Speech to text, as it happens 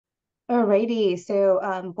Alrighty, so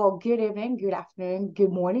well, good evening, good afternoon,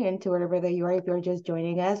 good morning to wherever that you are. If you're just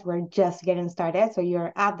joining us, we're just getting started, so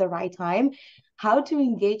you're at the right time. How to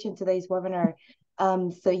engage in today's webinar?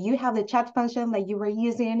 So you have the chat function that you were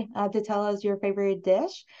using to tell us your favorite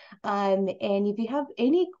dish, and if you have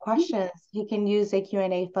any questions, you can use the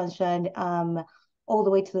Q&A function. All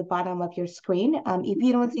the way to the bottom of your screen. If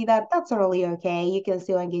you don't see that, that's totally okay. You can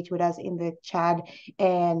still engage with us in the chat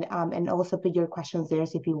and also put your questions there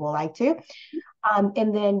if you would like to.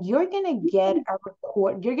 And then you're gonna get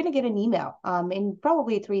you're gonna get an email in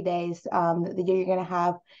probably 3 days that you're gonna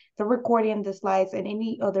have the recording, the slides, and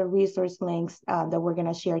any other resource links that we're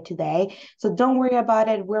gonna share today. So don't worry about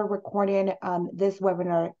it. We're recording this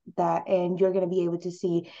webinar and you're gonna be able to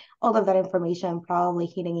see all of that information probably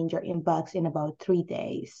hitting in your inbox in about 3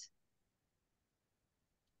 days.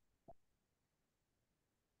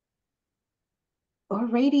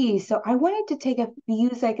 Alrighty, so I wanted to take a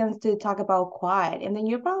few seconds to talk about Quad, and then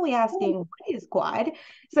you're probably asking, what is Quad?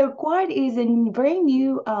 So Quad is a very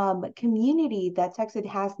new community that TechSoup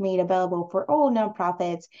has made available for all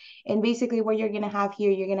nonprofits. And basically what you're gonna have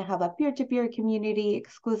here, you're gonna have a peer-to-peer community,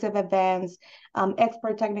 exclusive events,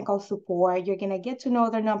 expert technical support. You're gonna get to know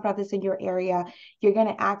other nonprofits in your area. You're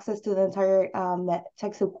gonna access to the entire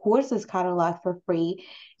TechSoup courses catalog for free.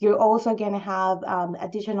 You're also going to have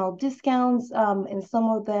additional discounts, and some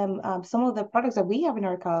of the products that we have in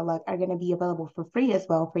our catalog are going to be available for free as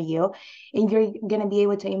well for you. And you're going to be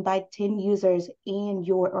able to invite 10 users in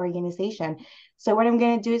your organization. So what I'm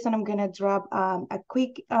going to do is I'm going to drop a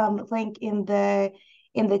quick link in the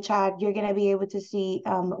chat. You're going to be able to see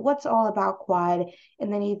what's all about Quad.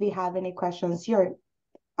 And then if you have any questions, you're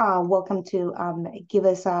welcome to give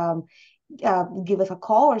us a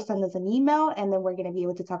call or send us an email, and then we're going to be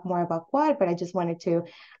able to talk more about Quad. But I just wanted to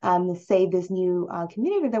say this new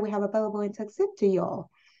community that we have available in TechSoup to y'all.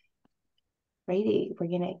 Righty, we're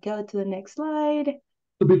going to go to the next slide.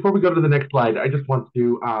 So before we go to the next slide, I just want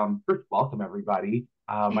to first welcome everybody.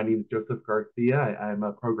 My name is Joseph Garcia. I'm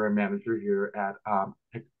a program manager here at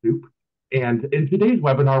TechSoup. And in today's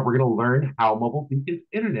webinar, we're going to learn how Mobile Beacon's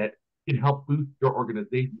Internet can help boost your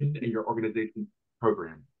organization and your organization's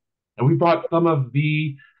program. And we brought some of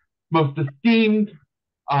the most esteemed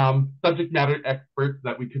subject matter experts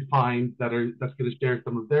that we could find that's going to share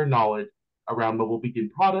some of their knowledge around Mobile Beacon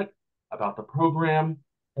products, about the program,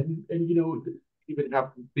 and even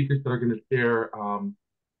have some speakers that are going to share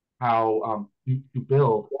how to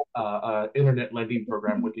build an internet lending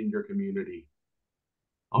program within your community.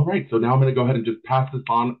 All right, so now I'm going to go ahead and just pass this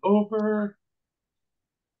on over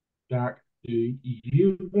back to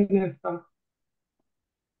you, Vanessa.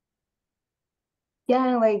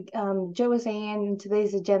 Yeah, like Joe was saying, in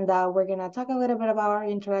today's agenda, we're going to talk a little bit about our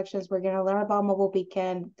interactions. We're going to learn about Mobile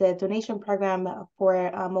Beacon, the donation program for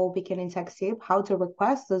Mobile Beacon in TechSoup, how to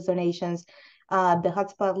request those donations, the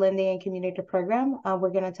hotspot lending and community program.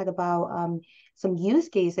 We're going to talk about some use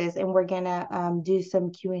cases, and we're going to do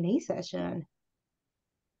some Q&A session.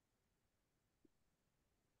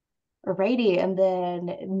 Alrighty, and then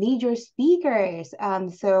major speakers.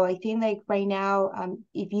 So I think like right now,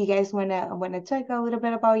 if you guys wanna talk a little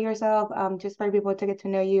bit about yourself, just for people to get to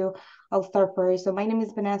know you, I'll start first. So my name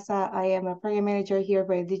is Vanessa. I am a program manager here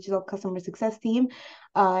for the digital customer success team.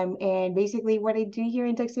 And basically what I do here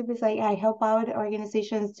in TechSoup is I help out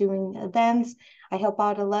organizations doing events. I help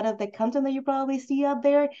out a lot of the content that you probably see out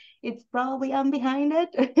there. It's probably I'm behind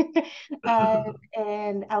it.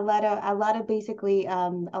 And a lot of basically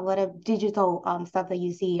a lot of digital stuff that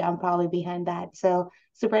you see. I'm probably behind that. So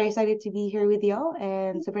super excited to be here with y'all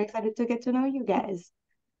and super excited to get to know you guys.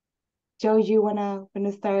 Joe, you wanna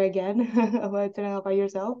start again about telling about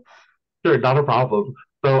yourself? Sure, not a problem.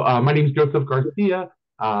 So my name is Joseph Garcia.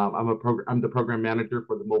 I'm the program manager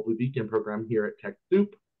for the Mobile Beacon program here at TechSoup.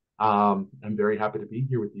 I'm very happy to be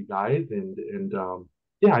here with you guys, and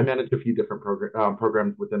yeah, I manage a few different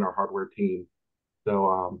programs within our hardware team.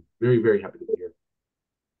 So very happy to be here.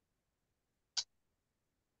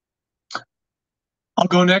 I'll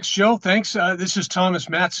go next, Joe. Thanks. This is Thomas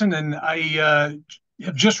Matson, and I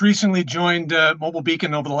have just recently joined Mobile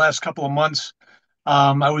Beacon over the last couple of months.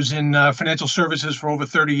 I was in financial services for over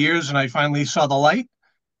 30 years, and I finally saw the light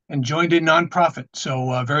and joined a nonprofit.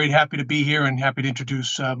 So very happy to be here and happy to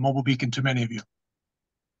introduce Mobile Beacon to many of you.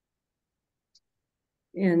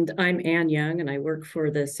 And I'm Ann Young, and I work for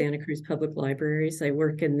the Santa Cruz Public Libraries. I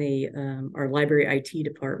work in the our library IT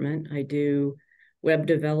department. I do web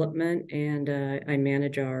development, and I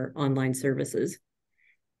manage our online services.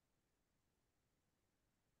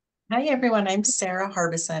 Hi, everyone. I'm Sarah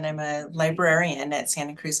Harbison. I'm a librarian at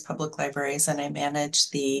Santa Cruz Public Libraries, and I manage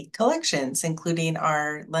the collections, including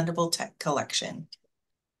our Lendable Tech collection.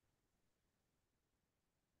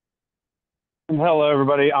 Hello,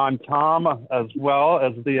 everybody. I'm Tom, as well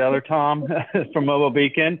as the other Tom from Mobile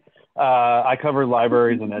Beacon. I cover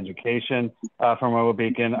libraries and education for Mobile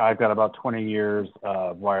Beacon. I've got about 20 years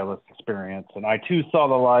of wireless experience, and I too saw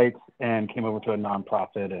the light and came over to a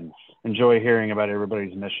nonprofit and enjoy hearing about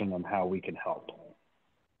everybody's mission and how we can help.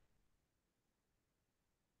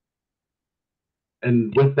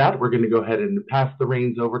 And with that, we're going to go ahead and pass the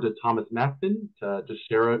reins over to Thomas Matson to just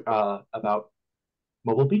share about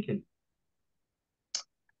Mobile Beacon.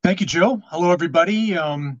 Thank you, Joe. Hello, everybody.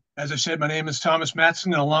 As I said, my name is Thomas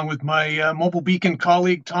Matson, and along with my Mobile Beacon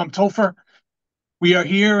colleague, Tom Topher, we are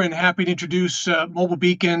here and happy to introduce Mobile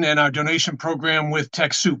Beacon and our donation program with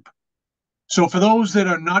TechSoup. So for those that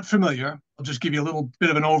are not familiar, I'll just give you a little bit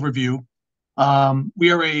of an overview.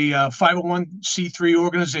 We are a 501c3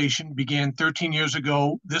 organization, began 13 years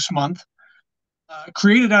ago this month,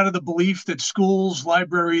 created out of the belief that schools,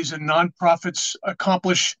 libraries, and nonprofits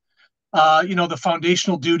accomplish the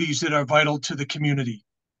foundational duties that are vital to the community.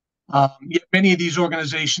 Yet many of these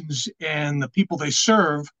organizations and the people they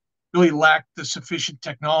serve really lack the sufficient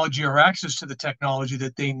technology or access to the technology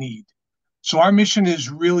that they need. So our mission is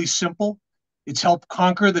really simple. It's help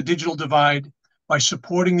conquer the digital divide by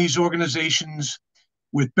supporting these organizations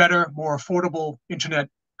with better, more affordable internet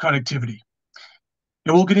connectivity.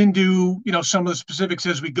 And we'll get into some of the specifics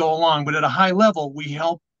as we go along, but at a high level, we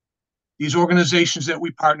help these organizations that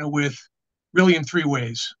we partner with really in three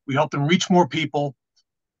ways. We help them reach more people,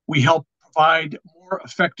 we help provide more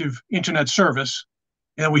effective internet service,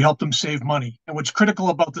 and then we help them save money. And what's critical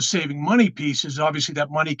about the saving money piece is obviously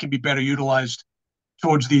that money can be better utilized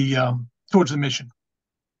towards the mission.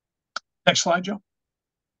 Next slide, Joe.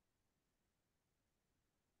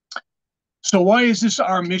 So why is this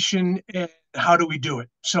our mission and how do we do it?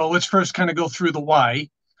 So let's first kind of go through the why.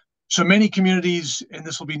 So many communities, and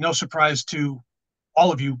this will be no surprise to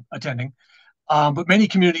all of you attending, but many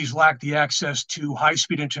communities lack the access to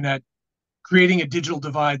high-speed internet, creating a digital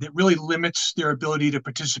divide that really limits their ability to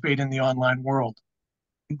participate in the online world.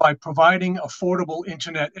 And by providing affordable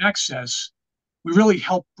internet access, we really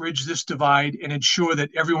help bridge this divide and ensure that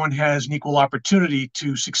everyone has an equal opportunity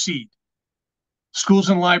to succeed. Schools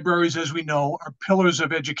and libraries, as we know, are pillars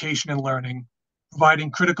of education and learning, providing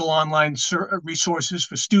critical online resources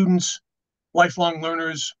for students, lifelong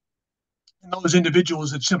learners, and those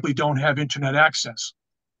individuals that simply don't have internet access.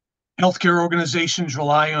 Healthcare organizations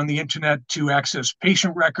rely on the internet to access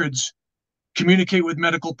patient records, communicate with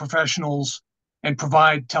medical professionals, and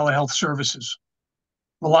provide telehealth services.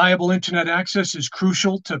 Reliable internet access is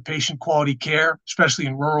crucial to patient quality care, especially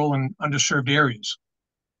in rural and underserved areas.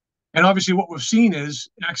 And obviously what we've seen is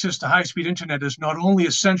access to high-speed internet is not only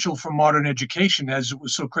essential for modern education, as it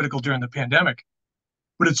was so critical during the pandemic,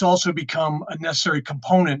 but it's also become a necessary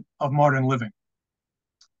component of modern living.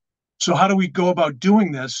 So how do we go about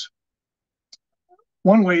doing this?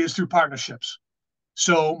 One way is through partnerships.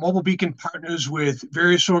 So Mobile Beacon partners with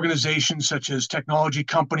various organizations such as technology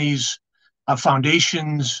companies,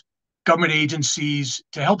 foundations, government agencies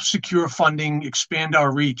to help secure funding, expand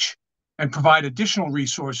our reach, and provide additional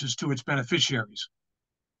resources to its beneficiaries.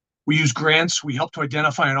 We use grants. We help to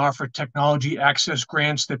identify and offer technology access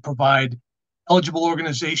grants that provide eligible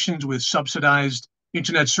organizations with subsidized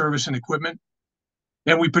internet service and equipment.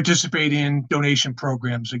 And we participate in donation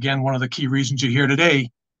programs. Again, one of the key reasons you're here today.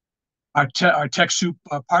 Our TechSoup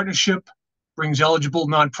partnership brings eligible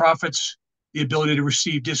nonprofits the ability to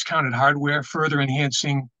receive discounted hardware, further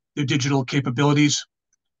enhancing their digital capabilities.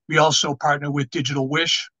 We also partner with Digital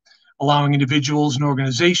Wish, allowing individuals and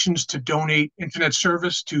organizations to donate internet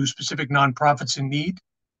service to specific nonprofits in need,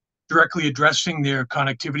 directly addressing their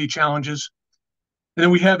connectivity challenges. And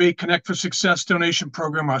then we have a Connect for Success donation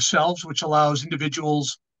program ourselves, which allows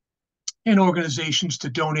individuals and organizations to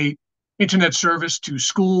donate internet service to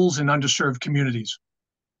schools and underserved communities.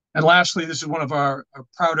 And lastly, this is one of our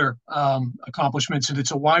prouder accomplishments, and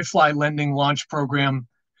it's a Wi-Fi lending launch program.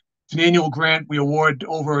 It's an annual grant. We award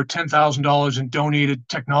over $10,000 in donated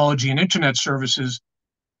technology and internet services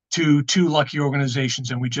to 2 lucky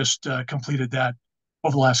organizations, and we just completed that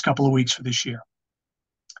over the last couple of weeks for this year.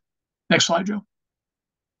 Next slide, Joe.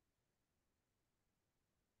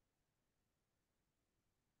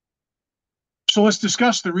 So let's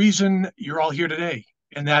discuss the reason you're all here today,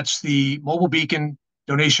 and that's the Mobile Beacon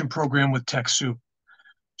donation program with TechSoup.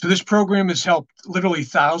 So this program has helped literally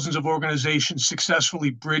thousands of organizations successfully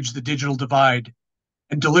bridge the digital divide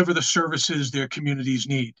and deliver the services their communities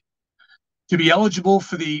need. To be eligible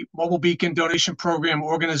for the Mobile Beacon donation program,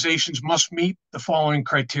 organizations must meet the following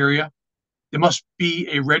criteria. They must be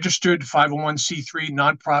a registered 501c3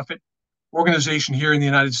 nonprofit organization here in the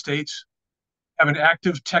United States, have an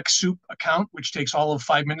active TechSoup account, which takes all of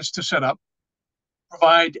 5 minutes to set up,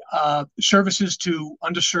 provide services to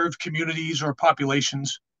underserved communities or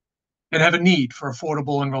populations, and have a need for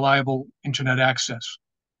affordable and reliable internet access.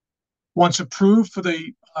 Once approved for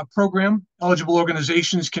the program, eligible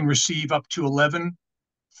organizations can receive up to 11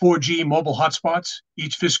 4G mobile hotspots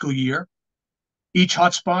each fiscal year. Each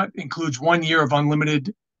hotspot includes 1 year of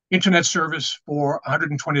unlimited internet service for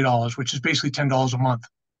 $120, which is basically $10 a month.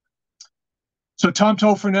 So Tom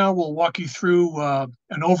Topher now will walk you through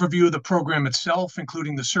an overview of the program itself,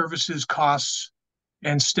 including the services, costs,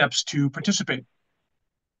 and steps to participate.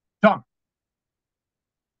 Tom.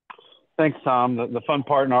 Thanks, Tom. The fun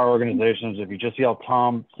part in our organization is if you just yell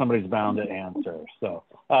Tom, somebody's bound to answer. So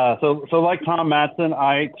like Tom Matson,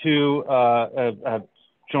 I too have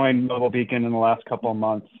joined Mobile Beacon in the last couple of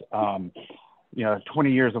months.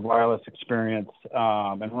 20 years of wireless experience,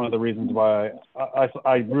 and one of the reasons why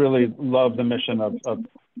I really love the mission of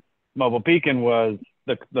Mobile Beacon was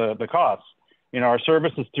the cost. Our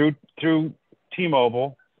service is through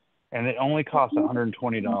T-Mobile, and it only costs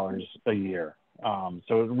 $120 a year.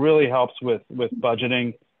 So it really helps with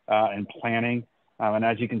budgeting and planning. And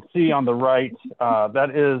as you can see on the right, that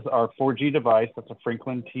is our 4G device. That's a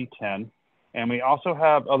Franklin T10. And we also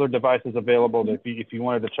have other devices available that if you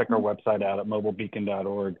wanted to check our website out at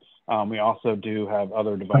mobilebeacon.org. We also do have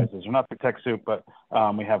other devices. We're not the TechSoup, but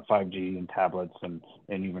we have 5G and tablets and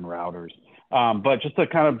even routers. But just to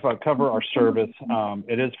kind of cover our service,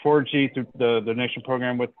 it is 4G through the donation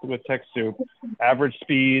program with TechSoup. Average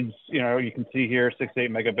speeds, you can see here, 6 to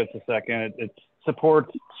 8 megabits a second. It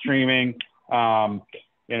supports streaming.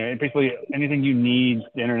 Basically anything you need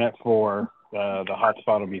the internet for. The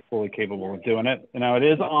hotspot will be fully capable of doing it. And now it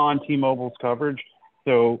is on T-Mobile's coverage.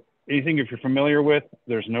 So anything if you're familiar with,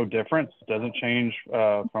 there's no difference. It doesn't change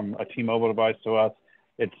from a T-Mobile device to us.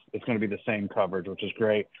 It's going to be the same coverage, which is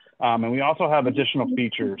great. And we also have additional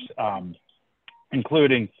features,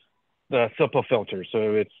 including the SIPO filter.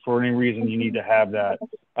 So if for any reason you need to have that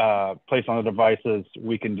placed on the devices,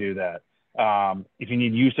 we can do that. If you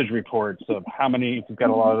need usage reports of if you've got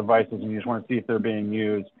a lot of devices and you just want to see if they're being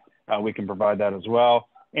used, we can provide that as well.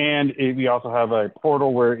 And we also have a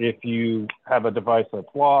portal where if you have a device that's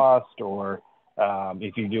lost or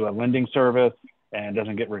if you do a lending service and it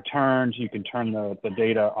doesn't get returned, you can turn the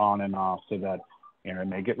data on and off so that it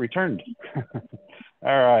may get returned.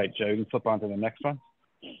 All right, Joe, you can flip on to the next one.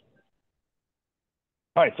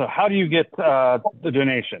 All right, so how do you get the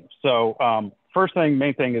donation? So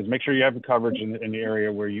main thing is make sure you have the coverage in the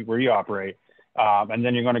area where you operate. And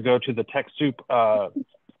then you're going to go to the TechSoup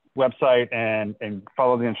website and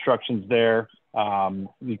follow the instructions there.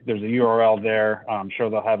 There's a URL there. I'm sure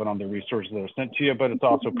they'll have it on the resources that are sent to you, but it's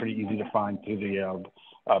also pretty easy to find through the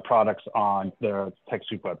products on the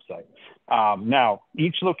TechSoup website. Now,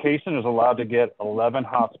 each location is allowed to get 11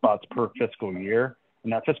 hotspots per fiscal year,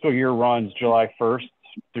 and that fiscal year runs July 1st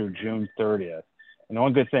through June 30th. And the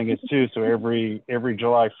one good thing is too, so every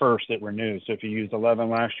July 1st it renews. So if you used 11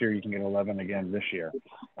 last year, you can get 11 again this year.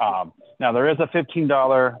 Now there is a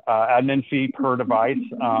 $15 admin fee per device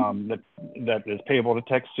that is payable to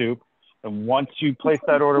TechSoup. And once you place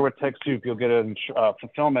that order with TechSoup, you'll get a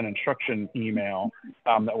fulfillment instruction email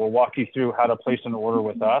that will walk you through how to place an order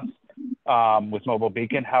with us with Mobile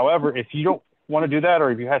Beacon. However, if you don't want to do that,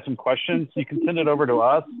 or if you have some questions, you can send it over to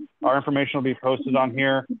us. Our information will be posted on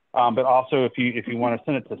here. But also, if you want to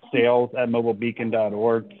send it to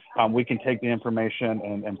sales@mobilebeacon.org, we can take the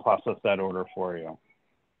information and process that order for you.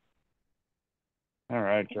 All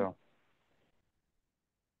right, Joe.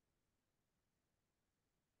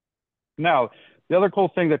 Now, the other cool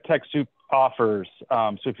thing that TechSoup offers,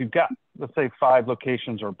 so if you've got, let's say, 5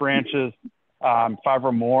 locations or branches, 5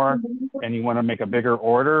 or more, and you want to make a bigger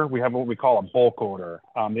order, we have what we call a bulk order.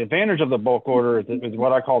 The advantage of the bulk order is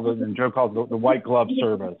what I call and Joe calls the white glove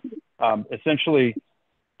service. Essentially,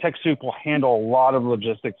 TechSoup will handle a lot of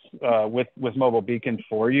logistics with Mobile Beacon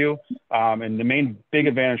for you. And the main big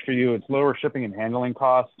advantage for you is lower shipping and handling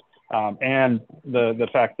costs, and the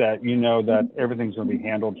fact that that everything's going to be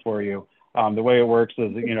handled for you. The way it works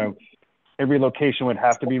is, every location would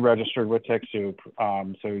have to be registered with TechSoup,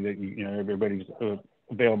 so that everybody's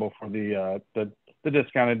available for the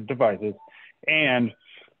discounted devices. And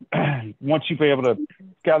once you'll be able to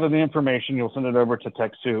gather the information, you'll send it over to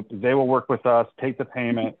TechSoup. They will work with us, take the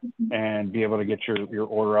payment, and be able to get your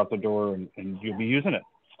order out the door, and you'll be using it.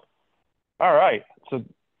 All right. So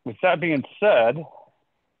with that being said,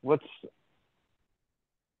 let's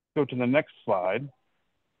go to the next slide.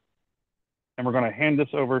 And we're going to hand this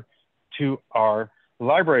over to our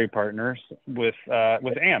library partners with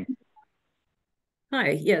Anne.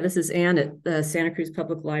 Hi, yeah, this is Anne at the Santa Cruz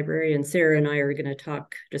Public Library, and Sarah and I are going to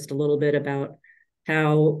talk just a little bit about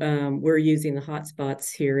how we're using the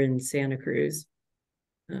hotspots here in Santa Cruz.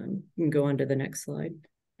 You can go on to the next slide.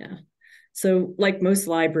 Yeah. So like most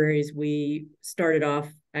libraries, we started off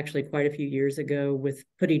actually quite a few years ago with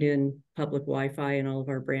putting in public Wi-Fi in all of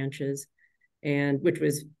our branches, and which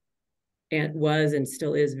was and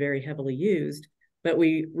still is very heavily used. But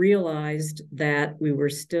we realized that we were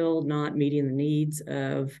still not meeting the needs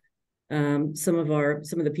of some of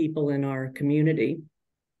the people in our community.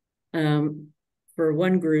 For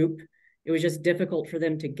one group, it was just difficult for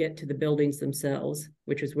them to get to the buildings themselves,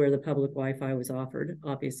 which is where the public Wi-Fi was offered,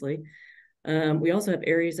 obviously. We also have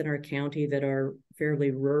areas in our county that are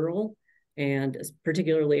fairly rural, and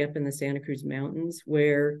particularly up in the Santa Cruz Mountains,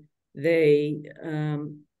 where they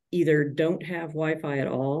either don't have Wi-Fi at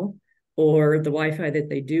all, or the Wi-Fi that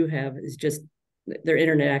they do have is just, their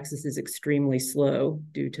internet access is extremely slow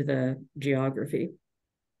due to the geography.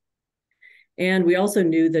 And we also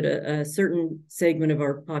knew that a certain segment of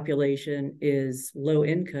our population is low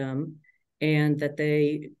income, and that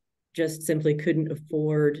they just simply couldn't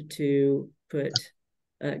afford to get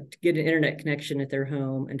an internet connection at their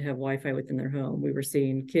home and have Wi-Fi within their home. We were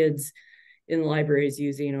seeing kids in libraries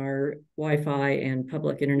using our Wi-Fi and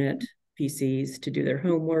public internet PCs to do their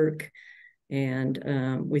homework.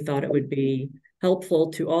 And we thought it would be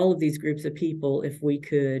helpful to all of these groups of people if we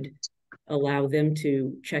could allow them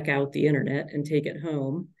to check out the internet and take it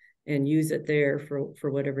home and use it there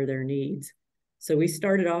for whatever their needs. So we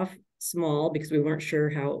started off small because we weren't sure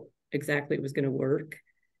how exactly it was going to work.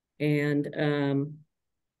 And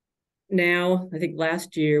now, I think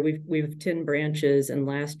last year we have 10 branches, and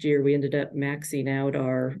last year we ended up maxing out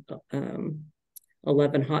our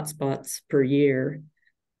 11 hotspots per year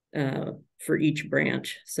for each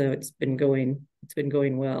branch. So it's been going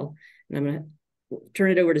well. And I'm going to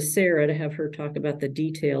turn it over to Sarah to have her talk about the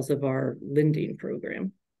details of our lending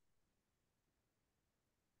program.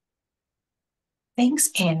 Thanks,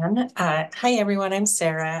 Anne. Hi, everyone. I'm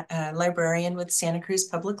Sarah, a librarian with Santa Cruz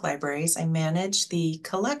Public Libraries. I manage the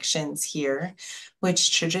collections here,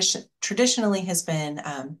 which traditionally has been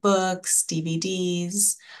books,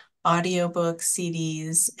 DVDs, audiobooks,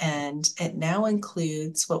 CDs, and it now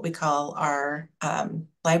includes what we call our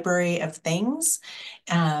Library of Things,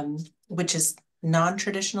 which is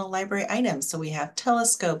non-traditional library items. So we have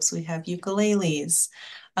telescopes, we have ukuleles,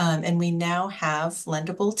 and we now have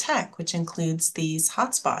lendable tech, which includes these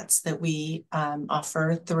hotspots that we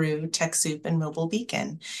offer through TechSoup and Mobile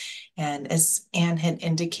Beacon. And as Anne had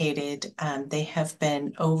indicated, they have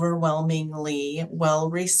been overwhelmingly well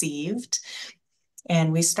received.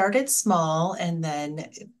 And we started small and then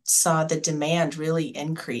saw the demand really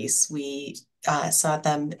increase. We saw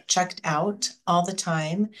them checked out all the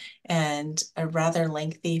time, and a rather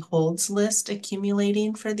lengthy holds list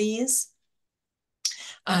accumulating for these.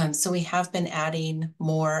 So we have been adding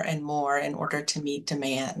more and more in order to meet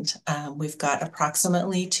demand. We've got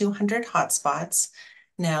approximately 200 hotspots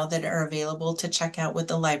now that are available to check out with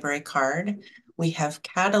the library card. We have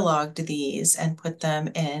cataloged these and put them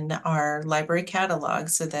in our library catalog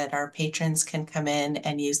so that our patrons can come in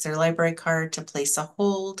and use their library card to place a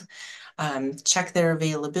hold, check their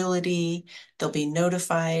availability. They'll be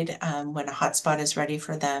notified when a hotspot is ready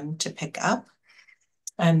for them to pick up.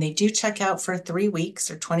 They do check out for 3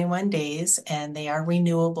 weeks or 21 days, and they are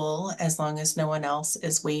renewable as long as no one else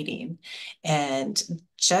is waiting. And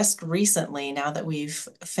just recently, now that we've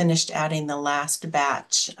finished adding the last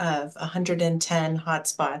batch of 110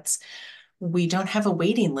 hotspots, we don't have a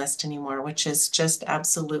waiting list anymore, which is just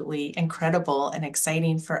absolutely incredible and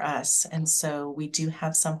exciting for us. And so we do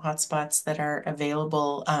have some hotspots that are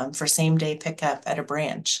available for same-day pickup at a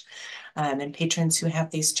branch. And patrons who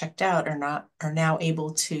have these checked out are now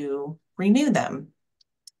able to renew them,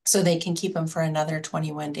 so they can keep them for another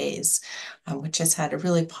 21 days, which has had a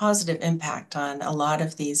really positive impact on a lot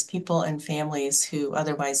of these people and families who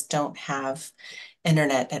otherwise don't have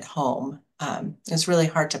internet at home. It's really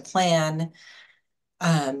hard to plan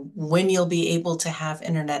when you'll be able to have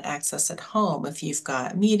internet access at home if you've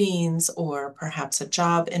got meetings or perhaps a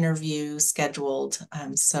job interview scheduled.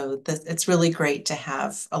 So it's really great to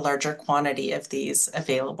have a larger quantity of these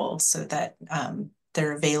available so that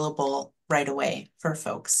they're available right away for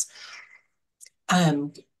folks.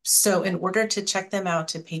 So in order to check them out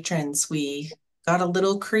to patrons, we got a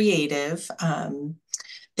little creative.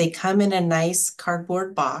 They come in a nice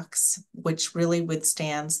cardboard box, which really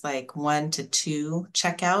withstands like 1 to 2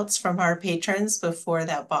 checkouts from our patrons before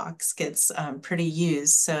that box gets pretty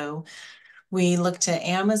used. So we looked at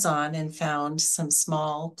Amazon and found some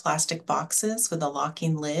small plastic boxes with a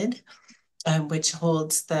locking lid, which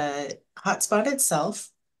holds the hotspot itself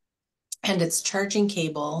and its charging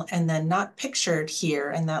cable. And then not pictured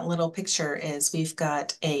here in that little picture is we've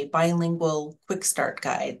got a bilingual quick start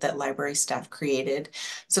guide that library staff created.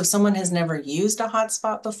 So if someone has never used a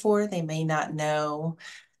hotspot before, they may not know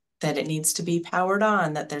that it needs to be powered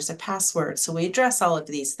on, that there's a password. So we address all of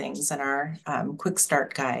these things in our quick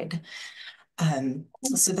start guide.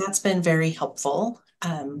 So that's been very helpful.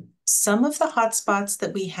 Some of the hotspots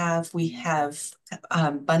that we have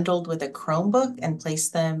bundled with a Chromebook and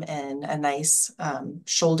placed them in a nice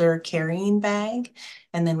shoulder carrying bag.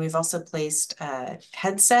 And then we've also placed a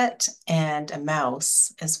headset and a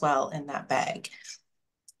mouse as well in that bag.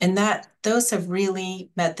 And those have really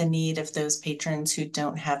met the need of those patrons who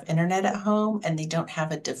don't have internet at home and they don't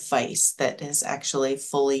have a device that is actually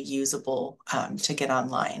fully usable to get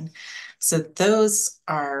online. So those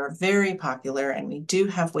are very popular, and we do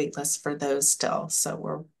have wait lists for those still.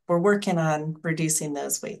 So we're working on reducing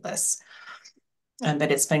those wait lists.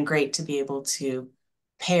 But it's been great to be able to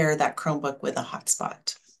pair that Chromebook with a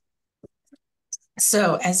hotspot.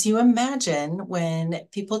 So as you imagine, when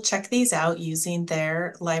people check these out using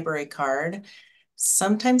their library card,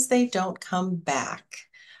 sometimes they don't come back.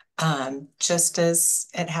 Just as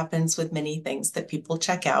it happens with many things that people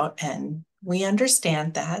check out, and we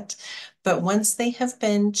understand that. But once they have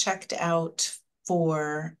been checked out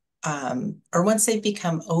for, or once they've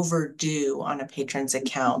become overdue on a patron's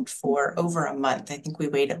account for over a month, I think we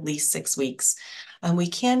wait at least 6 weeks, we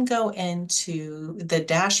can go into the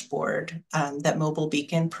dashboard that Mobile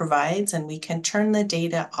Beacon provides, and we can turn the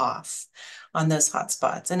data off on those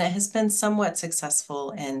hotspots. And it has been somewhat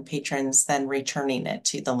successful in patrons then returning it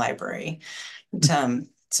to the library.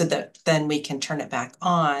 So that then we can turn it back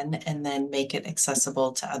on and then make it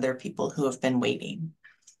accessible to other people who have been waiting.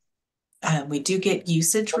 We do get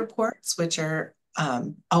usage reports, which are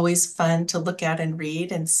always fun to look at and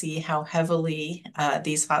read and see how heavily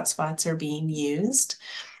these hotspots are being used.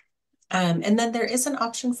 And then there is an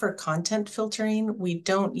option for content filtering. We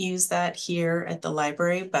don't use that here at the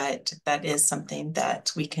library, but that is something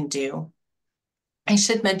that we can do. I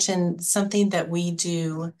should mention something that we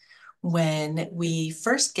do when we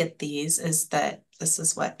first get these is that this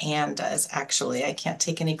is what Anne does, actually. I can't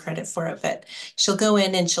take any credit for it, but she'll go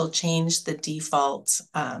in and she'll change the default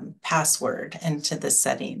password into the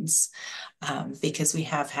settings. Because we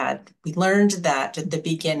learned that at the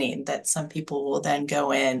beginning that some people will then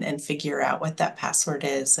go in and figure out what that password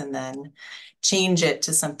is and then change it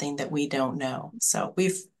to something that we don't know. So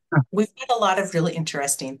we've had a lot of really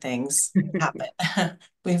interesting things happen.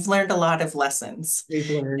 We've learned a lot of lessons.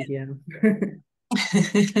 We've learned, yeah.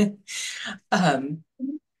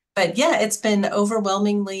 But yeah, it's been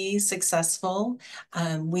overwhelmingly successful.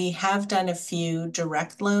 We have done a few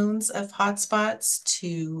direct loans of hotspots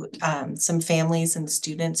to some families and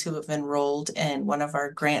students who have enrolled in one of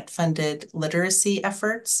our grant-funded literacy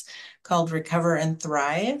efforts called Recover and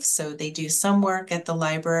Thrive. So they do some work at the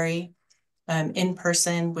library in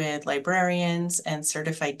person with librarians and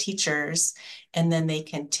certified teachers, and then they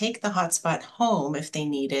can take the hotspot home if they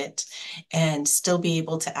need it and still be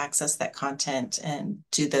able to access that content and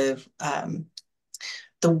do the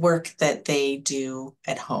work that they do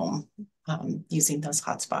at home using those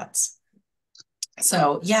hotspots.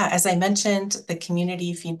 So yeah, as I mentioned, the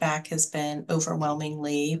community feedback has been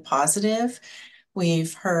overwhelmingly positive.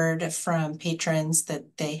 We've heard from patrons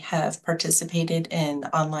that they have participated in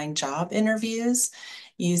online job interviews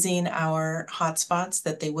using our hotspots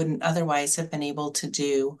that they wouldn't otherwise have been able to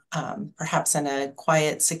do, perhaps in a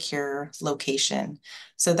quiet, secure location.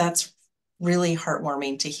 So that's really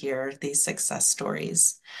heartwarming to hear these success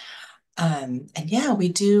stories. And yeah,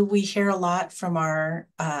 we hear a lot from our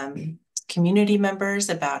community members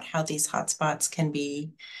about how these hotspots can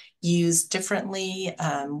be used differently.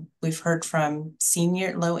 We've heard from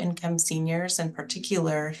low-income seniors in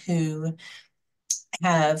particular who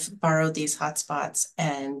have borrowed these hotspots,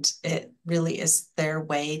 and it really is their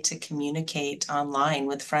way to communicate online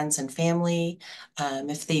with friends and family.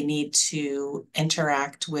 If they need to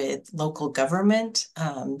interact with local government,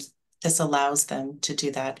 this allows them to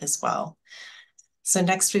do that as well. So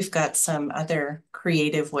next we've got some other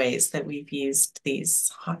creative ways that we've used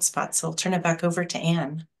these hotspots. So I'll turn it back over to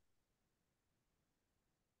Anne.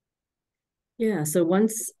 Yeah, so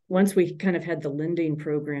once we kind of had the lending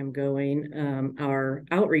program going, our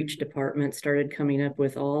outreach department started coming up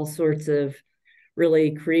with all sorts of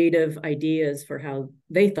really creative ideas for how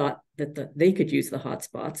they thought that they could use the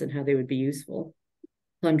hotspots and how they would be useful.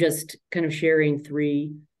 So I'm just kind of sharing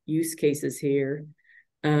 3 use cases here.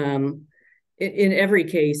 In every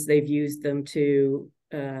case, they've used them to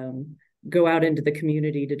go out into the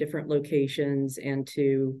community to different locations and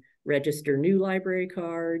to register new library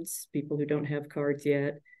cards, people who don't have cards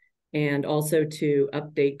yet, and also to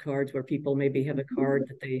update cards where people maybe have a card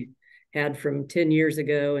that they had from 10 years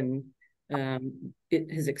ago and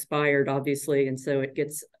it has expired, obviously, and so it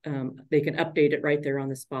gets they can update it right there on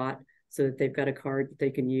the spot so that they've got a card that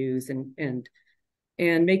they can use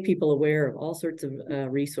and make people aware of all sorts of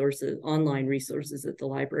resources, online resources that the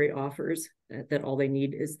library offers, that all they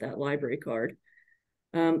need is that library card.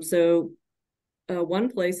 So one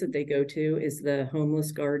place that they go to is the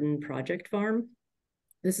Homeless Garden Project Farm.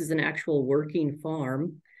 This is an actual working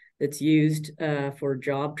farm that's used for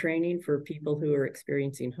job training for people who are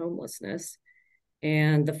experiencing homelessness.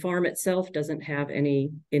 And the farm itself doesn't have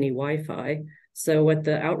any Wi-Fi. So what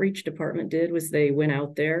the outreach department did was they went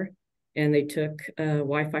out there and they took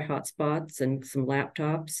Wi-Fi hotspots and some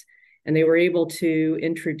laptops, and they were able to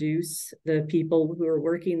introduce the people who are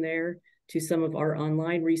working there to some of our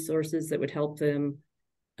online resources that would help them,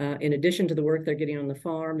 in addition to the work they're getting on the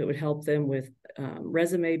farm, that would help them with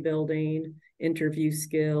resume building, interview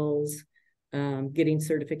skills, getting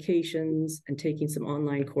certifications, and taking some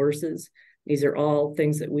online courses. These are all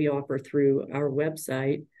things that we offer through our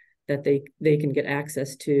website that they can get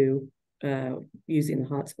access to using the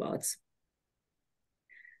hotspots.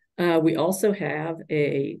 We also have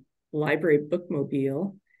a library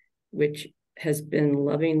bookmobile, which has been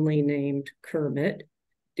lovingly named Kermit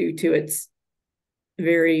due to its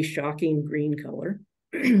very shocking green color.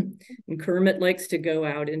 And Kermit likes to go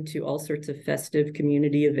out into all sorts of festive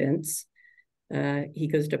community events. He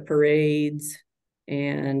goes to parades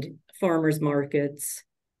and farmers markets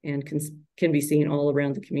and can be seen all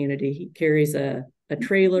around the community. He carries a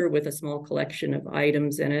trailer with a small collection of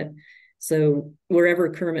items in it. So wherever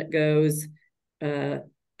Kermit goes, a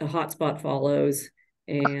hotspot follows,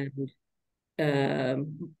 and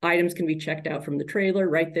items can be checked out from the trailer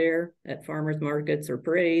right there at farmers markets or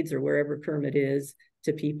parades or wherever Kermit is,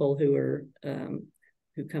 to people who are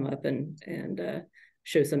who come up and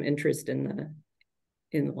show some interest in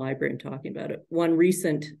the library and talking about it.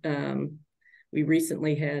 We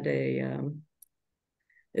recently had a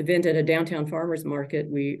event at a downtown farmers market.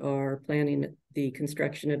 We are planning the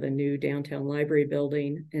construction of a new downtown library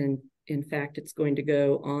building, and in fact, it's going to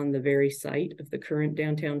go on the very site of the current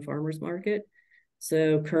downtown farmers market.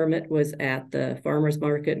 So Kermit was at the farmers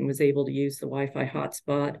market and was able to use the Wi-Fi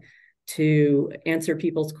hotspot to answer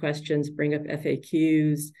people's questions, bring up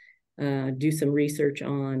FAQs, do some research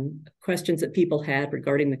on questions that people had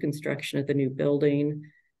regarding the construction of the new building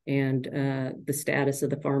and the status of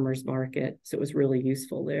the farmers market. So it was really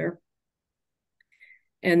useful there.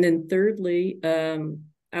 And then thirdly,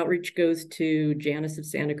 outreach goes to Janus of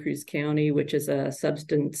Santa Cruz County, which is a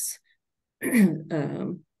substance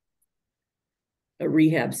a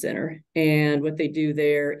rehab center. And what they do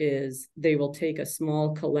there is they will take a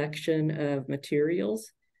small collection of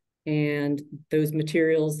materials, and those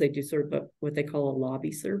materials, they do sort of what they call a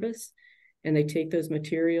lobby service. And they take those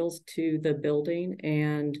materials to the building,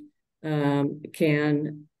 and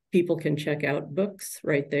people can check out books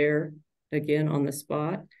right there, again, on the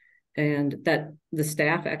spot. And that the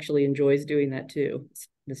staff actually enjoys doing that too.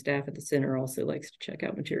 The staff at the center also likes to check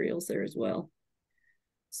out materials there as well.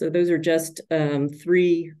 So those are just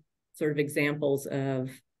 3 sort of examples of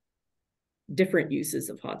different uses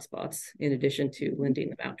of hotspots, in addition to lending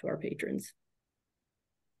them out to our patrons.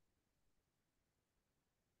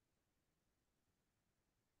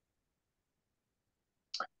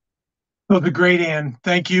 Well, the great, Ann.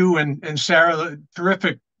 Thank you. And Sarah,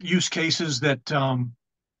 terrific use cases that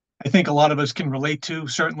I think a lot of us can relate to,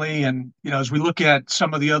 certainly. And, as we look at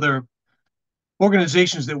some of the other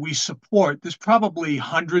organizations that we support, there's probably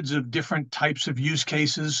hundreds of different types of use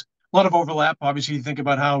cases, a lot of overlap. Obviously, you think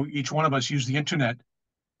about how each one of us use the internet,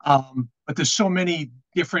 but there's so many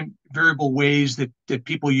different variable ways that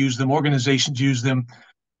people use them, organizations use them,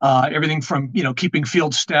 everything from, keeping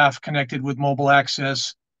field staff connected with mobile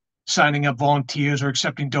access, signing up volunteers, or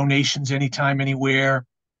accepting donations anytime, anywhere.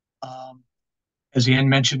 As Ann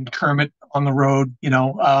mentioned, Kermit on the road,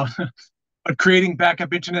 but creating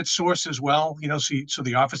backup internet source as well, so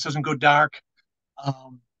the office doesn't go dark.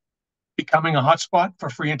 Becoming a hotspot for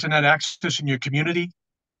free internet access in your community,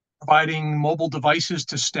 providing mobile devices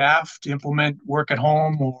to staff to implement work at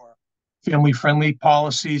home or family-friendly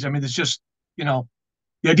policies. I mean, there's just, the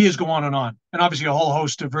ideas go on. And obviously a whole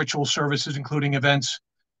host of virtual services, including events,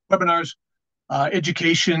 webinars,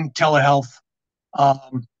 education, telehealth.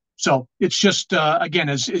 So it's just, again,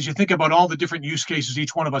 as you think about all the different use cases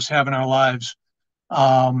each one of us have in our lives,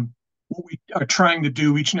 what we are trying to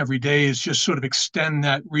do each and every day is just sort of extend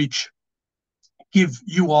that reach, give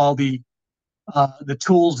you all the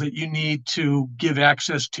tools that you need to give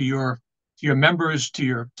access to your members,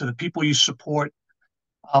 to the people you support,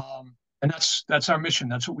 and that's our mission.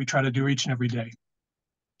 That's what we try to do each and every day.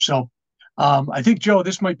 So I think, Joe,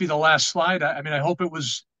 this might be the last slide. I mean, I hope it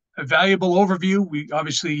was a valuable overview. We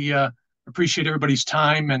obviously appreciate everybody's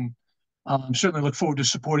time, and certainly look forward to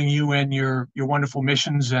supporting you and your wonderful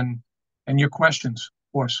missions and your questions,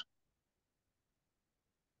 of course.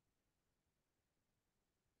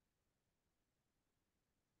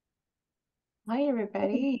 Hi,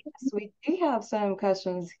 everybody. Yes, we do have some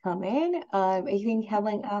questions coming. I think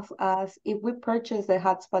Helen asked us if we purchase the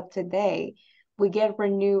hotspot today, we get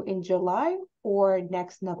renewed in July or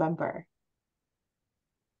next November.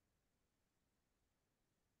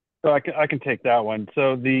 So I can take that one.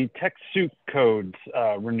 So the TechSoup codes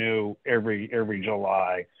renew every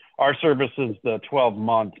July. Our service is the 12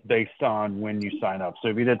 months based on when you sign up. So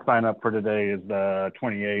if you did sign up for today is the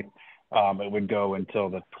 28th, it would go until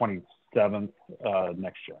the 27th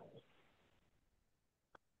next year.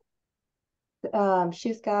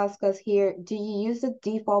 She's asked us here, do you use the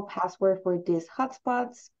default password for these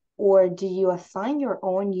hotspots, or do you assign your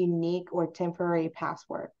own unique or temporary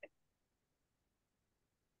password?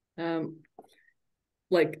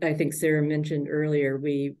 Like I think Sarah mentioned earlier,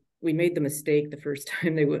 we made the mistake the first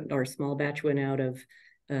time our small batch went out of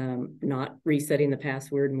not resetting the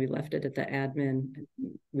password, and we left it at the admin.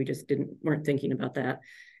 We just weren't thinking about that,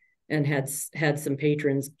 and had some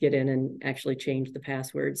patrons get in and actually change the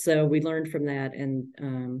password. So we learned from that,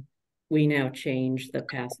 and we now change the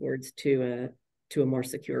passwords to a more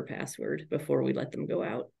secure password before we let them go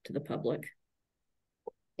out to the public.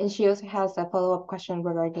 And she also has a follow-up question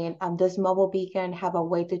regarding, does Mobile Beacon have a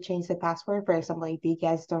way to change the password? For example, if you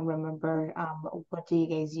guys don't remember, what do you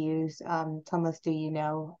guys use? Thomas, do you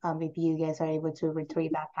know if you guys are able to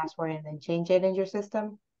retrieve that password and then change it in your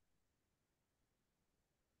system?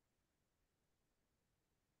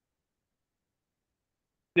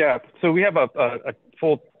 Yeah, so we have a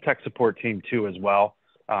full tech support team too as well,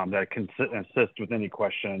 that can assist with any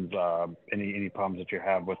questions, any problems that you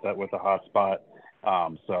have with the hotspot.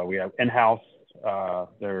 So we have in-house,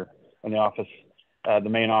 they're in the office, the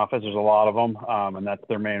main office. There's a lot of them, and that's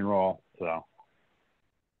their main role. So,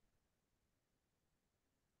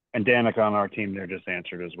 and Danica on our team there just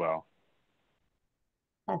answered as well.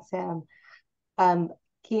 That's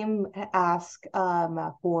Kim asked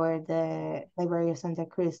for the Library of Santa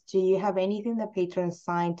Cruz, do you have anything that patrons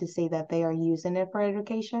sign to say that they are using it for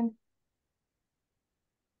education?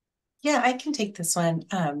 Yeah, I can take this one.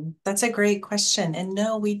 That's a great question. And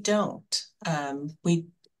no, we don't. We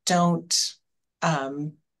don't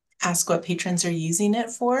ask what patrons are using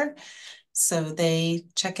it for. So they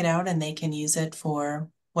check it out and they can use it for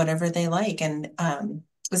whatever they like. And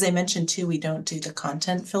as I mentioned too, we don't do the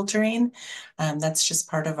content filtering. That's just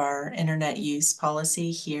part of our internet use policy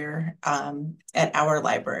here at our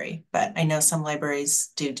library. But I know some libraries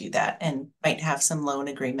do that and might have some loan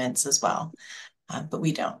agreements as well, but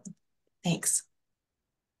we don't. Thanks.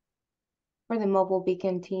 For the Mobile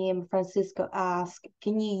Beacon team, Francisco asked,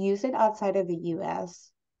 can you use it outside of the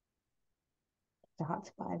US? The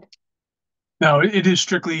hotspot. No, it is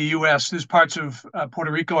strictly U.S. There's parts of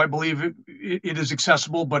Puerto Rico, I believe it is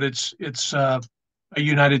accessible, but it's a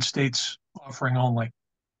United States offering only.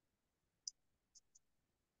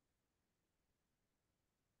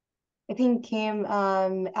 I think Kim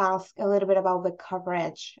asked a little bit about the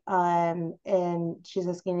coverage, and she's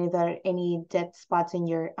asking if there are any dead spots in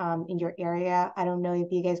your area. I don't know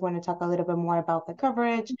if you guys want to talk a little bit more about the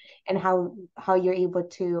coverage and how you're able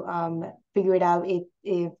to figure it out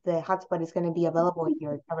if the hotspot is going to be available in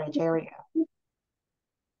your coverage area.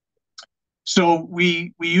 So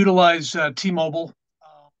we utilize T-Mobile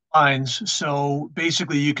lines. So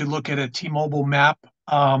basically, you could look at a T-Mobile map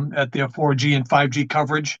at their 4G and 5G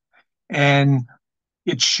coverage, and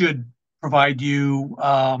it should provide you.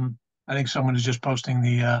 I think someone is just posting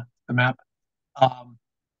the map,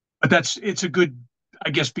 but it's a good, I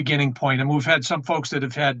guess, beginning point. And we've had some folks that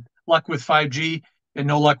have had luck with 5G and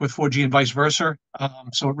no luck with 4G and vice versa.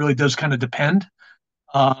 So it really does kind of depend.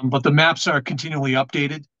 But the maps are continually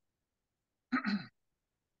updated.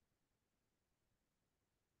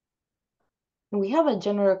 We have a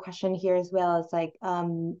general question here as well. It's like,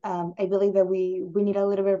 I believe that we need a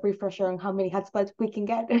little bit of refresher on how many hotspots we can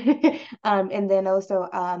get. And then also,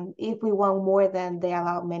 if we want more than the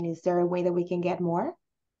allotment, is there a way that we can get more?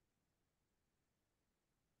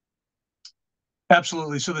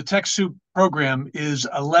 Absolutely. So the TechSoup program is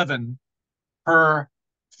 11 per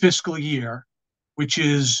fiscal year, which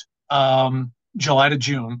is July to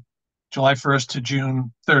June, July 1st to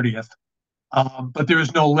June 30th. But there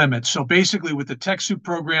is no limit. So basically, with the TechSoup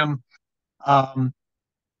program,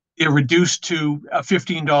 they're reduced to a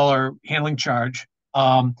 $15 handling charge,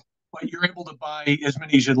 but you're able to buy as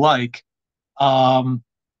many as you'd like,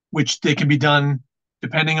 which they can be done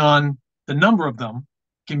depending on the number of them.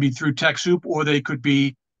 Can be through TechSoup, or they could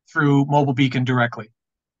be through Mobile Beacon directly.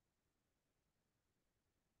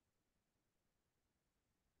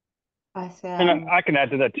 Awesome. And I can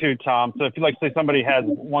add to that too, Tom. So if you like, say somebody has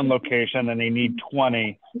one location and they need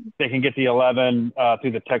 20, they can get the 11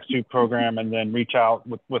 through the TechSoup program and then reach out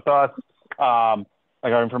with us.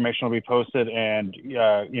 Like our information will be posted, and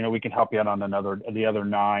you know, we can help you out on the other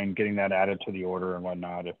 9, getting that added to the order and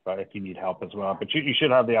whatnot if you need help as well. But you should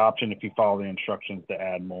have the option, if you follow the instructions, to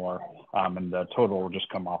add more, and the total will just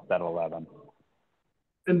come off that 11.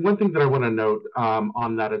 And one thing that I want to note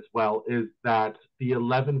on that as well is that the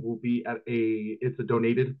 11 will be it's a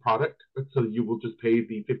donated product. So you will just pay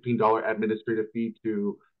the $15 administrative fee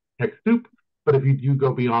to TechSoup. But if you do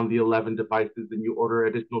go beyond the 11 devices and you order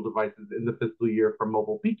additional devices in the fiscal year from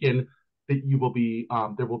Mobile Beacon, that you will be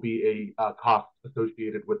there will be a cost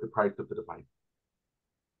associated with the price of the device.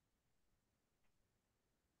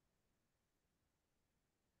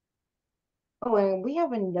 Oh, and we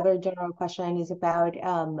have another general question is about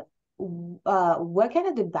what kind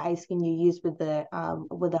of device can you use with the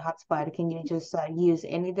hotspot? Can you just use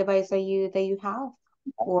any device that you have,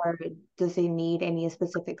 or does it need any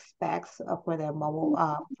specific specs for the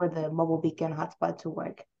Mobile Beacon hotspot to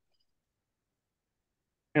work?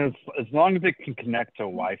 As long as it can connect to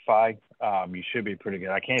Wi-Fi, you should be pretty good.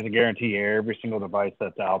 I can't guarantee every single device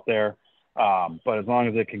that's out there, but as long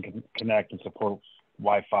as it can connect and support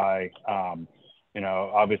Wi-Fi, you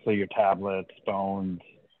know, obviously your tablets, phones,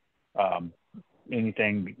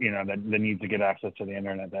 anything, you know, that needs to get access to the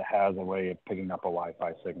internet that has a way of picking up a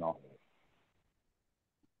Wi-Fi signal.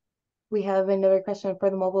 We have another question for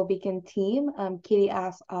the Mobile Beacon team. Kitty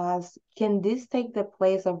asks us, can this take the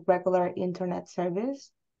place of regular internet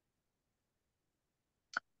service?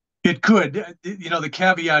 It could. You know, the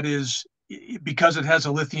caveat is because it has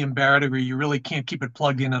a lithium battery, you really can't keep it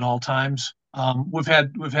plugged in at all times. We've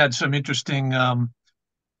had some interesting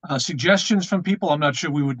suggestions from people. I'm not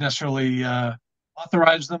sure we would necessarily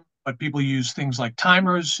authorize them, but people use things like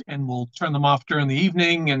timers, and we'll turn them off during the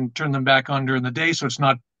evening and turn them back on during the day, so it's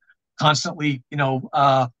not constantly, you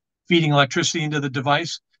know, feeding electricity into the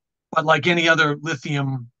device. But like any other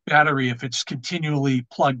lithium battery, if it's continually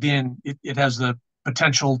plugged in, it has the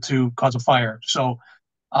potential to cause a fire. So,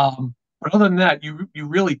 but other than that, you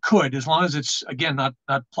really could, as long as it's, again, not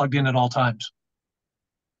plugged in at all times.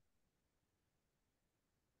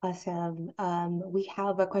 Awesome. We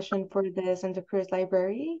have a question for the Santa Cruz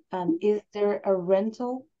Library. Is there a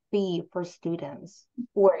rental fee for students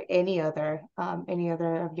or any other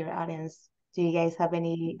of your audience? Do you guys have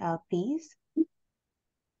any fees?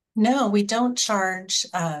 No, we don't charge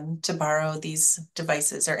to borrow these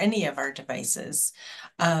devices or any of our devices.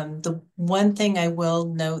 The one thing I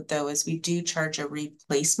will note, though, is we do charge a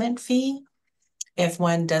replacement fee. If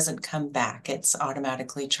one doesn't come back, it's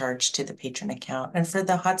automatically charged to the patron account. And for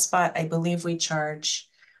the hotspot, I believe we charge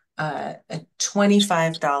a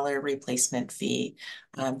 $25 replacement fee,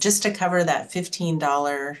 just to cover that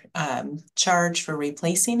 $15 charge for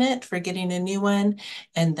replacing it, for getting a new one,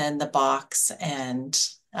 and then the box and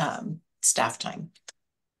staff time,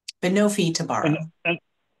 but no fee to borrow.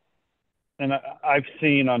 And I've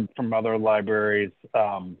seen from other libraries,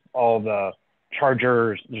 all the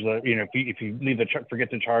chargers. There's a, you know, if you leave forget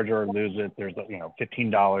the charger or lose it, there's a, you know,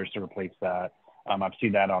 $15 to replace that. I've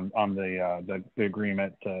seen that on the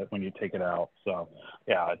agreement when you take it out. So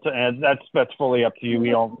yeah, and that's fully up to you.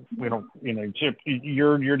 We don't you know,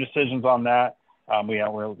 your decisions on that. We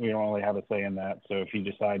don't really have a say in that. So if you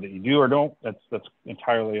decide that you do or don't, that's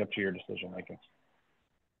entirely up to your decision making.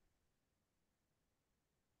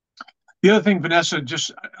 The other thing, Vanessa,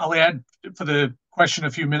 I'll add for the question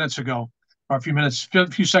a few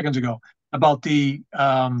seconds ago about the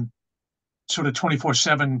sort of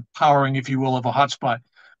 24/7 powering, if you will, of a hotspot.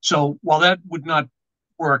 So while that would not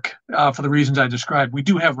work for the reasons I described, we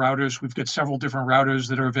do have routers. We've got several different routers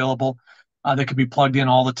that are available that can be plugged in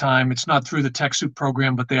all the time. It's not through the TechSoup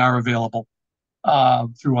program, but they are available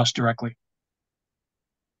through us directly.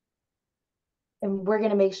 And we're going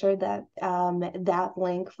to make sure that that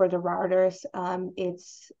link for the routers,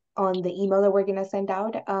 it's on the email that we're going to send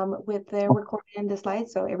out with the recording and the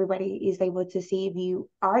slides. So everybody is able to see. If you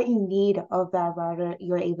are in need of that router,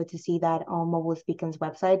 you're able to see that on Mobile Beacon's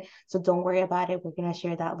website. So don't worry about it. We're going to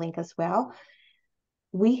share that link as well.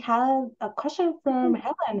 We have a question from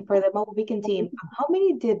Helen for the Mobile Beacon team. How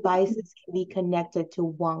many devices can be connected to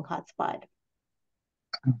one hotspot?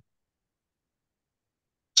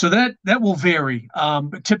 So that will vary,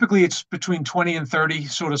 but typically it's between 20 and 30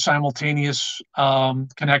 sort of simultaneous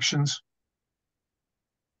connections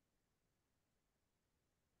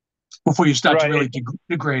before you start to really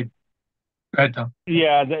degrade. Go ahead, Tom.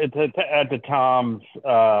 Yeah, at the Tom's,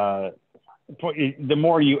 the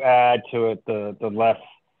more you add to it, the less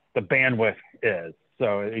the bandwidth is.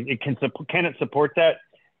 So can it support that?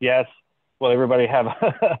 Yes. Will everybody have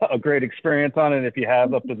a great experience on it if you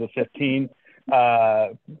have up to the 15?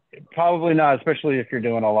 Probably not, especially if you're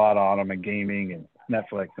doing a lot on them and gaming and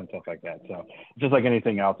Netflix and stuff like that. So just like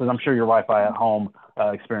anything else, and I'm sure your Wi-Fi at home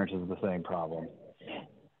experiences the same problem.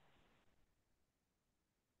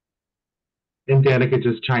 And Danica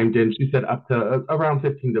just chimed in. She said up to around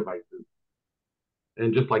 15 devices.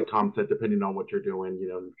 And just like Tom said, depending on what you're doing, you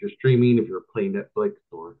know, if you're streaming, if you're playing Netflix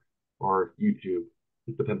or YouTube,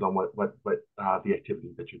 it depends on what the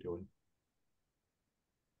activities that you're doing.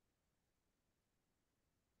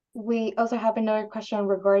 We also have another question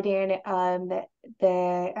regarding the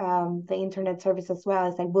internet service as well.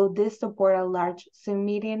 It's like, will this support a large Zoom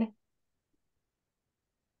meeting?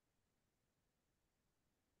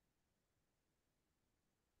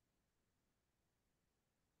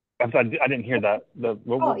 I'm sorry, I didn't hear that.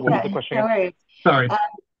 What was the question again? Sorry.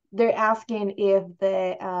 They're asking if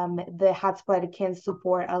the hotspot can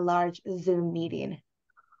support a large Zoom meeting.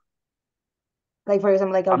 Like, for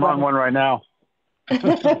example, like I'm on one right now.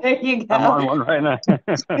 There you go. I'm on one right now.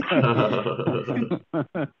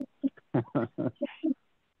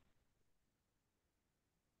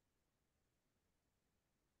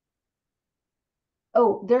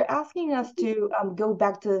 Oh, they're asking us to go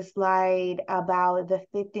back to the slide about the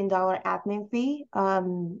 $15 admin fee.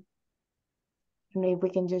 Maybe we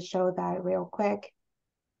can just show that real quick.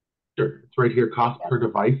 Sure, it's right here, cost per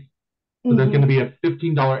device. So there's going to be a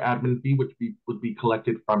 $15 admin fee, which would be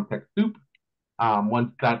collected from TechSoup.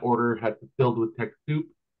 Once that order has fulfilled with TechSoup,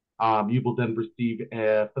 you will then receive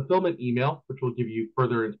a fulfillment email, which will give you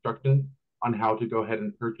further instructions on how to go ahead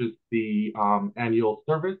and purchase the annual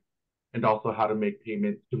service, and also how to make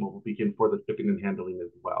payments to Mobile Beacon for the shipping and handling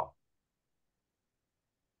as well.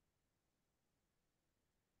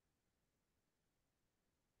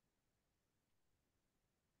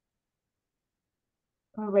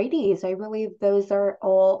 Alrighty, so I believe those are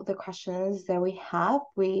all the questions that we have.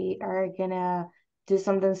 We are gonna do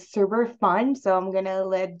something super fun, so I'm gonna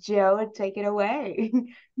let Joe take it away.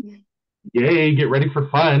 Yay, get ready for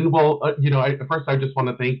fun. Well, you know, first I just want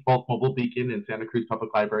to thank both Mobile Beacon and Santa Cruz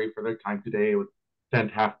Public Library for their time today. It was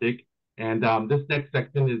fantastic. And this next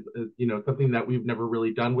section is, you know, something that we've never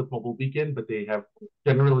really done with Mobile Beacon, but they have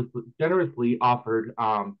generously offered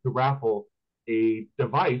to raffle a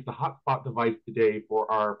device, a hotspot device today for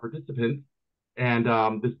our participants.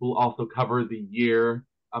 And this will also cover the year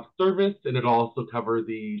of service, and it'll also cover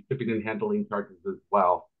the shipping and handling charges as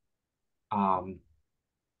well.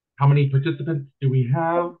 How many participants do we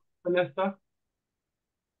have, Vanessa?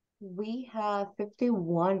 We have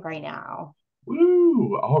 51 right now.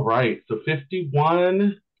 Woo! All right, so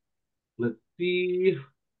 51. Let's see.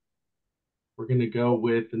 We're going to go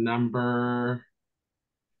with the number.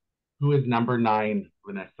 Who is number 9,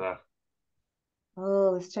 Vanessa?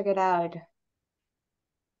 Oh, let's check it out.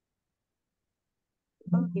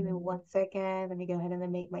 Oh, give me 1 second. Let me go ahead and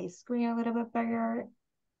then make my screen a little bit bigger.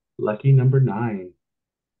 Lucky number 9.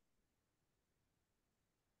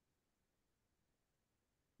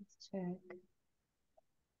 Let's check.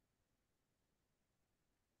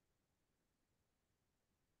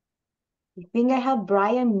 I think I have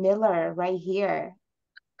Brian Miller right here.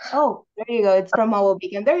 Oh, there you go. It's from Mobile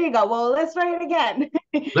Beacon. There you go. Well, let's try it again.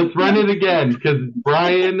 Let's run it again, because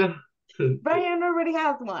Brian already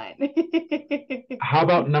has one. How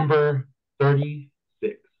about number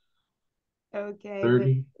 36? Okay.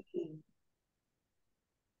 30.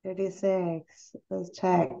 36. Let's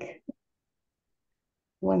check.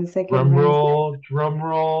 1 second. Drum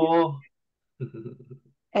roll.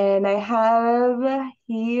 And I have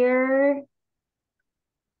here.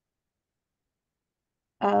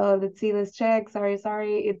 Oh, let's see. Let's check. Sorry.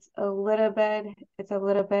 It's a little bit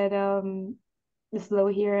slow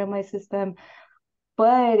here in my system,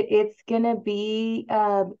 but it's gonna be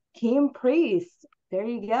Kim Priest. There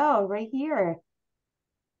you go, right here.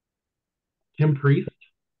 Kim Priest?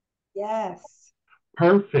 Yes.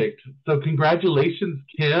 Perfect. So congratulations,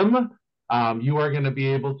 Kim. You are going to be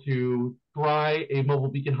able to try a mobile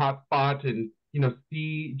beacon hotspot and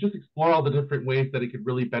just explore all the different ways that it could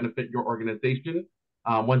really benefit your organization.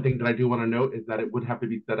 One thing that I do want to note is that it would have to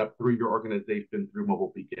be set up through your organization through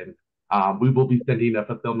Mobile Beacon. We will be sending a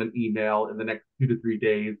fulfillment email in the next 2 to 3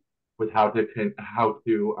 days with how to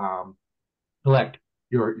collect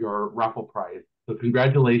your raffle prize. So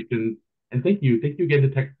congratulations. And thank you. Thank you again to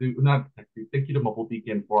thank you to Mobile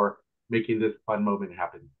Beacon for making this fun moment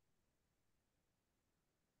happen.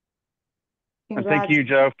 And thank you,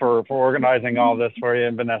 Joe, for organizing all this for you,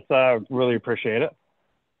 and Vanessa. I really appreciate it.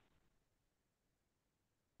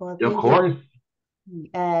 Well, of course.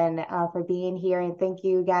 And for being here. And thank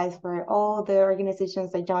you guys for all the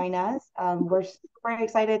organizations that join us. We're super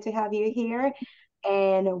excited to have you here.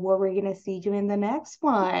 And we're going to see you in the next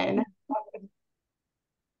one.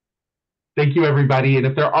 Thank you, everybody. And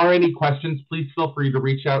if there are any questions, please feel free to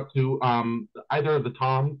reach out to either of the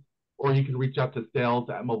Toms, or you can reach out to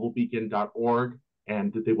sales@mobilebeacon.org,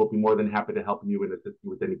 and they will be more than happy to help you and assist you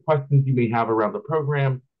with any questions you may have around the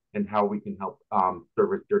program and how we can help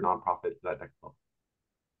service your nonprofit to that next level.